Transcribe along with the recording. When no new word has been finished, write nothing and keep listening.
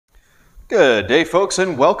Good day, folks,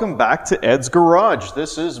 and welcome back to Ed's Garage.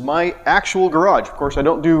 This is my actual garage. Of course, I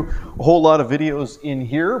don't do a whole lot of videos in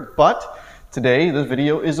here, but today the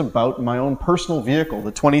video is about my own personal vehicle,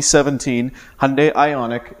 the 2017 Hyundai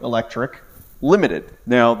Ioniq Electric Limited.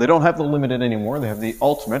 Now, they don't have the Limited anymore. They have the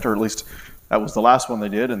Ultimate, or at least that was the last one they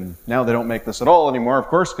did, and now they don't make this at all anymore, of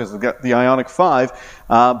course, because they've got the Ioniq 5.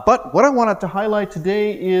 But what I wanted to highlight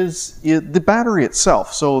today is the battery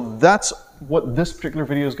itself. So that's what this particular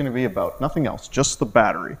video is going to be about. Nothing else, just the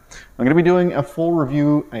battery. I'm going to be doing a full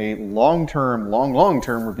review, a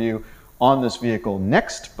long-term review on this vehicle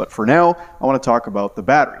next, but for now, I want to talk about the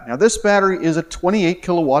battery. Now, this battery is a 28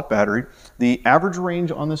 kilowatt battery. The average range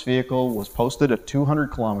on this vehicle was posted at 200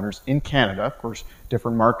 kilometers in Canada. Of course,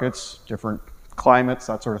 different markets, different climates,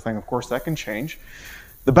 that sort of thing. Of course, that can change.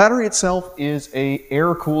 The battery itself is a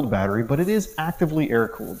air-cooled battery, but it is actively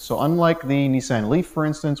air-cooled. So unlike the Nissan Leaf, for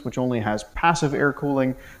instance, which only has passive air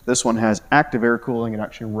cooling, this one has active air cooling. It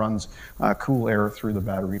actually runs cool air through the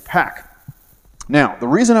battery pack. Now, the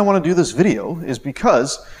reason I want to do this video is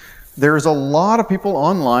because there's a lot of people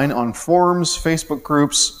online on forums, Facebook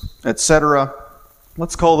groups, etc.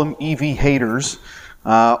 Let's call them EV haters,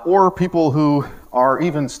 or people who are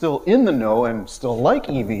even still in the know and still like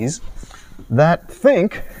EVs, that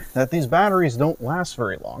think that these batteries don't last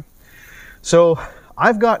very long. So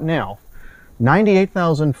I've got now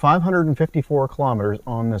 98,554 kilometers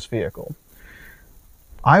on this vehicle.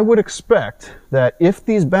 I would expect that if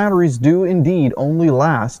these batteries do indeed only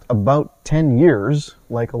last about 10 years,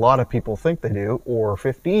 like a lot of people think they do, or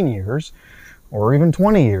 15 years, or even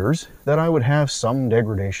 20 years, that I would have some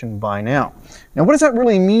degradation by now. Now, what does that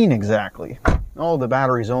really mean exactly? Oh, the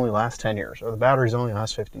batteries only last 10 years, or the batteries only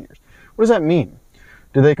last 15 years. What does that mean?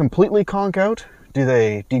 Do they completely conk out? Do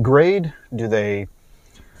they degrade? Do they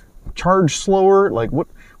charge slower? Like what?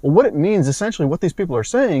 Well, what it means, essentially, what these people are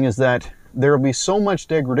saying is that there will be so much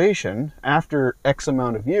degradation after X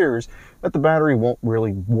amount of years that the battery won't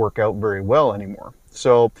really work out very well anymore.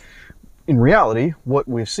 So, in reality, what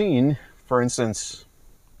we've seen, for instance,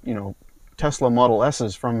 Tesla Model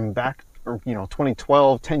S's from back,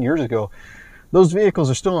 2012, 10 years ago, those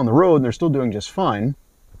vehicles are still on the road and they're still doing just fine.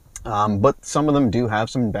 But some of them do have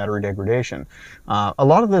some battery degradation. A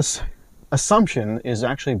lot of this assumption is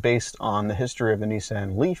actually based on the history of the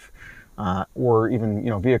Nissan Leaf, or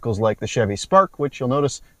even vehicles like the Chevy Spark, which you'll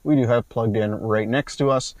notice we do have plugged in right next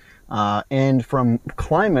to us, and from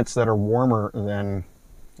climates that are warmer than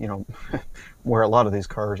where a lot of these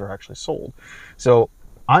cars are actually sold. So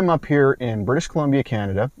I'm up here in British Columbia,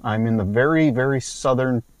 Canada. I'm in the very, very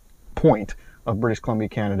southern point of British Columbia,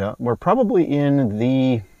 Canada. We're probably in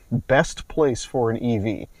the best place for an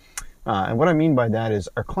EV. And what I mean by that is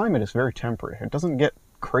our climate is very temperate. It doesn't get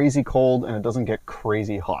crazy cold and it doesn't get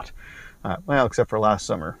crazy hot. Well, except for last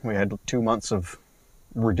summer. We had 2 months of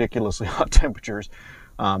ridiculously hot temperatures.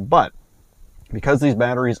 But because these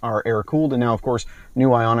batteries are air-cooled, and now, of course, new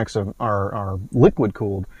Ioniqs are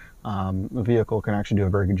liquid-cooled, the vehicle can actually do a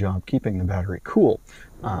very good job keeping the battery cool.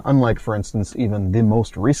 Unlike, for instance, even the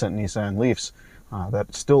most recent Nissan Leafs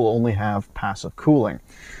that still only have passive cooling.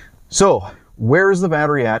 So, where is the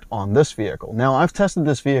battery at on this vehicle? Now, I've tested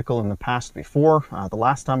this vehicle in the past before. The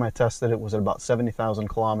last time I tested it was at about 70,000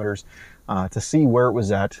 kilometers to see where it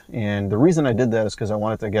was at. And the reason I did that is because I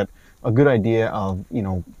wanted to get a good idea of,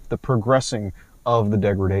 the progressing of the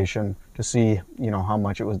degradation to see, how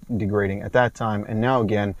much it was degrading at that time. And now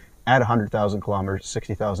again, at 100,000 kilometers,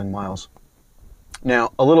 60,000 miles.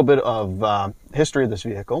 Now, a little bit of history of this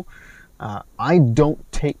vehicle. I don't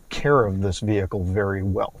take care of this vehicle very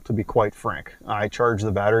well, to be quite frank. I charge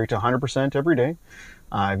the battery to 100% every day.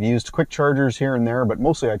 I've used quick chargers here and there, but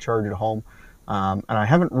mostly I charge at home. And I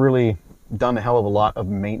haven't really done a hell of a lot of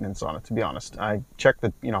maintenance on it, to be honest. I checked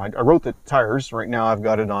the, I wrote the tires. Right now I've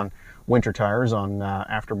got it on winter tires on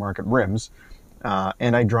aftermarket rims.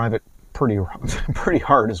 And I drive it pretty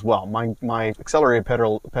hard as well. My accelerated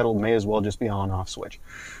pedal may as well just be on off switch.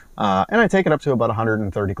 And I take it up to about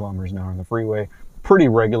 130 kilometers an hour on the freeway pretty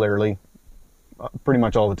regularly, pretty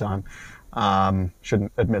much all the time.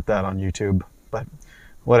 Shouldn't admit that on YouTube, but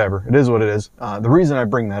whatever. It is what it is. The reason I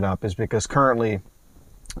bring that up is because currently,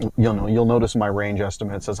 you'll notice my range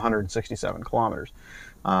estimate says 167 kilometers.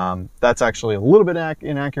 That's actually a little bit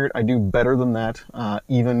inaccurate. I do better than that,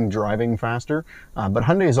 even driving faster. But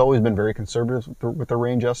Hyundai has always been very conservative with the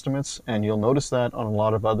range estimates, and you'll notice that on a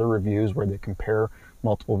lot of other reviews where they compare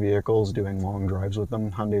multiple vehicles, doing long drives with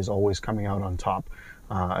them. Hyundai's always coming out on top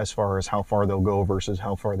as far as how far they'll go versus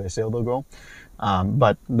how far they say they'll go.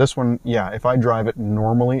 But this one, yeah, if I drive it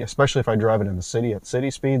normally, especially if I drive it in the city at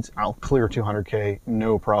city speeds, I'll clear 200K,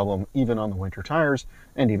 no problem, even on the winter tires.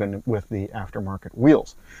 and even with the aftermarket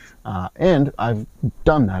wheels. And I've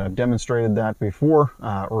done that. I've demonstrated that before,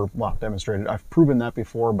 I've proven that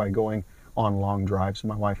before by going on long drives.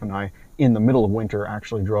 My wife and I, in the middle of winter,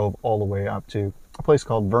 actually drove all the way up to a place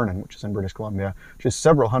called Vernon, which is in British Columbia, which is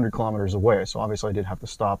several hundred kilometers away. So obviously I did have to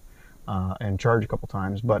stop and charge a couple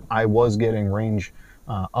times, but I was getting range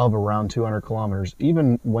of around 200 kilometers,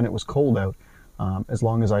 even when it was cold out, as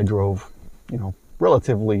long as I drove,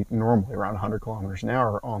 relatively normally around 100 kilometers an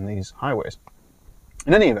hour on these highways.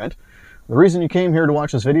 In any event, the reason you came here to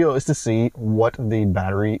watch this video is to see what the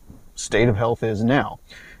battery state of health is now.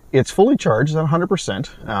 It's fully charged at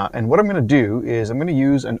 100%, and what I'm going to do is I'm going to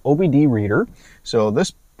use an OBD reader. So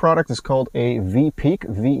this product is called a Veepeak,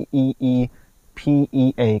 V-E-E-P-E-A-K,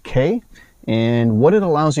 and what it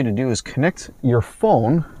allows you to do is connect your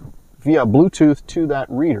phone via Bluetooth to that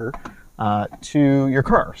reader to your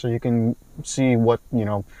car, so you can see what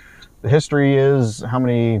the history is, how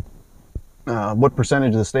many, what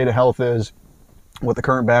percentage of the state of health is, what the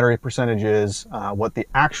current battery percentage is, what the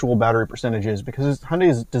actual battery percentage is, because Hyundai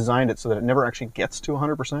has designed it so that it never actually gets to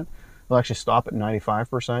 100%. It'll actually stop at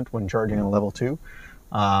 95% when charging in level 2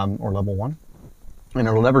 or level 1. And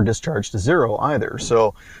it'll never discharge to 0 either.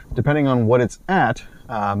 So depending on what it's at,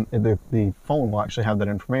 the phone will actually have that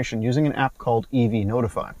information using an app called EV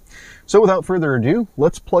Notify. So without further ado,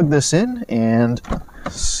 let's plug this in and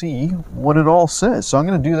see what it all says. So I'm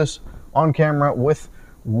going to do this on camera with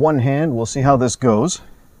one hand. We'll see how this goes.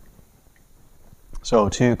 So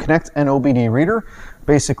to connect an OBD reader,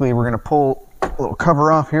 basically we're going to pull a little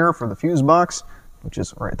cover off here for the fuse box, which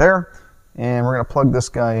is right there, and we're going to plug this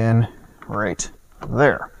guy in right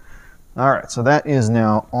there. All right, so that is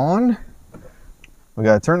now on. We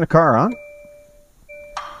got to turn the car on.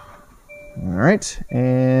 All right,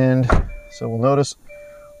 and so we'll notice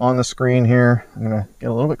on the screen here, I'm going to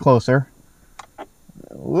get a little bit closer.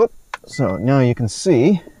 Whoop. So now you can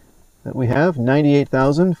see that we have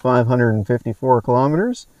 98,554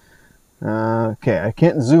 kilometers. Okay, I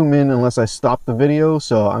can't zoom in unless I stop the video,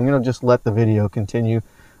 so I'm going to just let the video continue.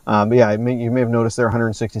 But yeah, you may have noticed there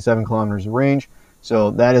 167 kilometers of range. So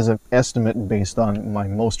that is an estimate based on my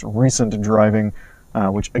most recent driving,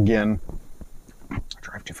 which again, I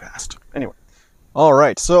drive too fast. Anyway. All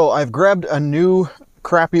right, so I've grabbed a new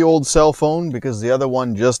crappy old cell phone because the other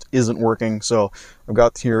one just isn't working. So I've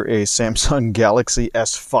got here a Samsung Galaxy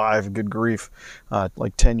S5, good grief,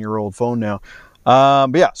 like 10-year-old phone now.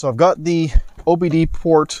 But yeah, so I've got the OBD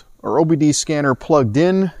port or OBD scanner plugged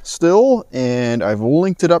in still, and I've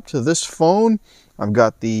linked it up to this phone. I've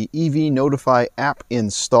got the EV Notify app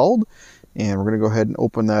installed, and we're going to go ahead and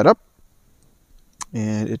open that up.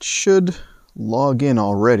 And it should log in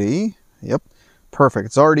already. Yep, perfect.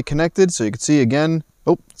 It's already connected, so you can see again.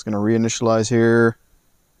 Oh, it's going to reinitialize here.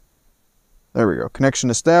 There we go.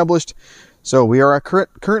 Connection established. So we are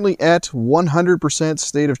currently at 100%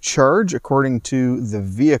 state of charge according to the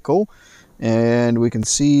vehicle. And we can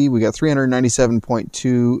see we got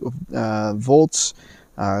 397.2 volts,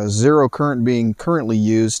 0 current being currently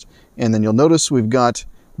used. And then you'll notice we've got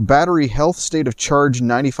battery health state of charge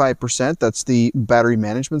 95%. That's the battery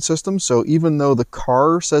management system. So even though the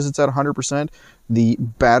car says it's at 100%, the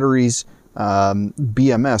battery's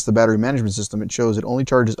BMS, the battery management system, it shows it only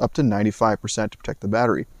charges up to 95% to protect the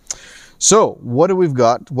battery. So what have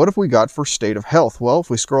we got for state of health? Well, if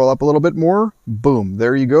we scroll up a little bit more, boom,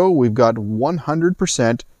 there you go. We've got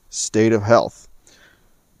 100% state of health.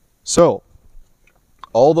 So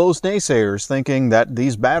all those naysayers thinking that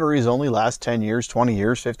these batteries only last 10 years, 20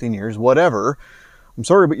 years, 15 years, whatever, I'm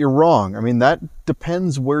sorry, but you're wrong. I mean, that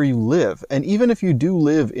depends where you live. And even if you do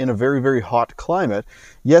live in a very, very hot climate,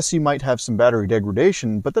 yes, you might have some battery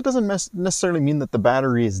degradation, but that doesn't necessarily mean that the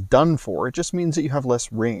battery is done for. It just means that you have less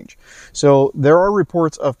range. So there are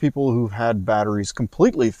reports of people who've had batteries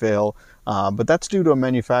completely fail, but that's due to a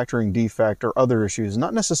manufacturing defect or other issues,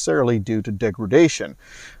 not necessarily due to degradation.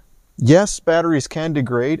 Yes, batteries can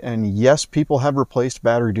degrade, and yes, people have replaced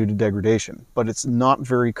battery due to degradation, but it's not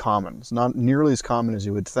very common. It's not nearly as common as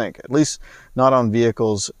you would think, at least not on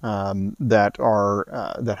vehicles that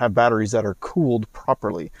have batteries that are cooled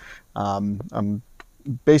properly. I'm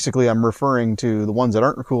referring to the ones that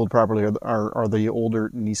aren't cooled properly are the older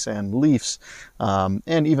Nissan Leafs,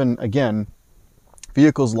 and even, again,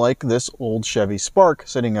 vehicles like this old Chevy Spark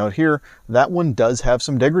sitting out here, that one does have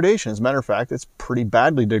some degradation. As a matter of fact, it's pretty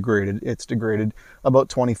badly degraded. It's degraded about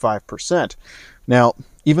 25%. Now,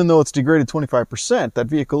 even though it's degraded 25%, that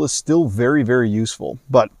vehicle is still very, very useful.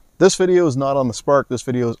 But this video is not on the Spark. This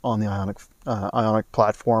video is on the Ioniq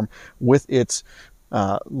platform with its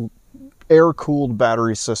air-cooled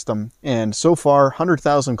battery system. And so far,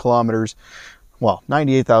 100,000 kilometers, well,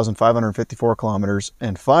 98,554 kilometers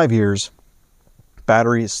and 5 years,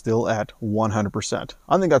 battery is still at 100%.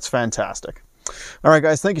 I think that's fantastic. All right,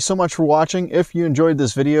 guys, thank you so much for watching. If you enjoyed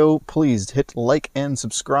this video, please hit like and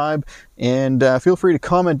subscribe, and feel free to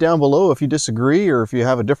comment down below if you disagree or if you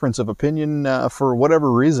have a difference of opinion for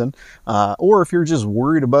whatever reason, or if you're just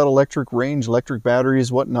worried about electric range, electric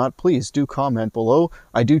batteries, whatnot. Please do comment below.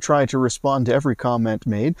 I do try to respond to every comment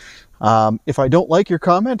made. If I don't like your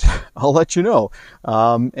comment, I'll let you know.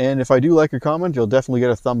 And if I do like your comment, you'll definitely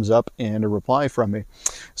get a thumbs up and a reply from me.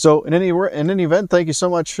 So in any event, thank you so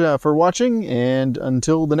much for watching, and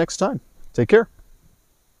until the next time, take care.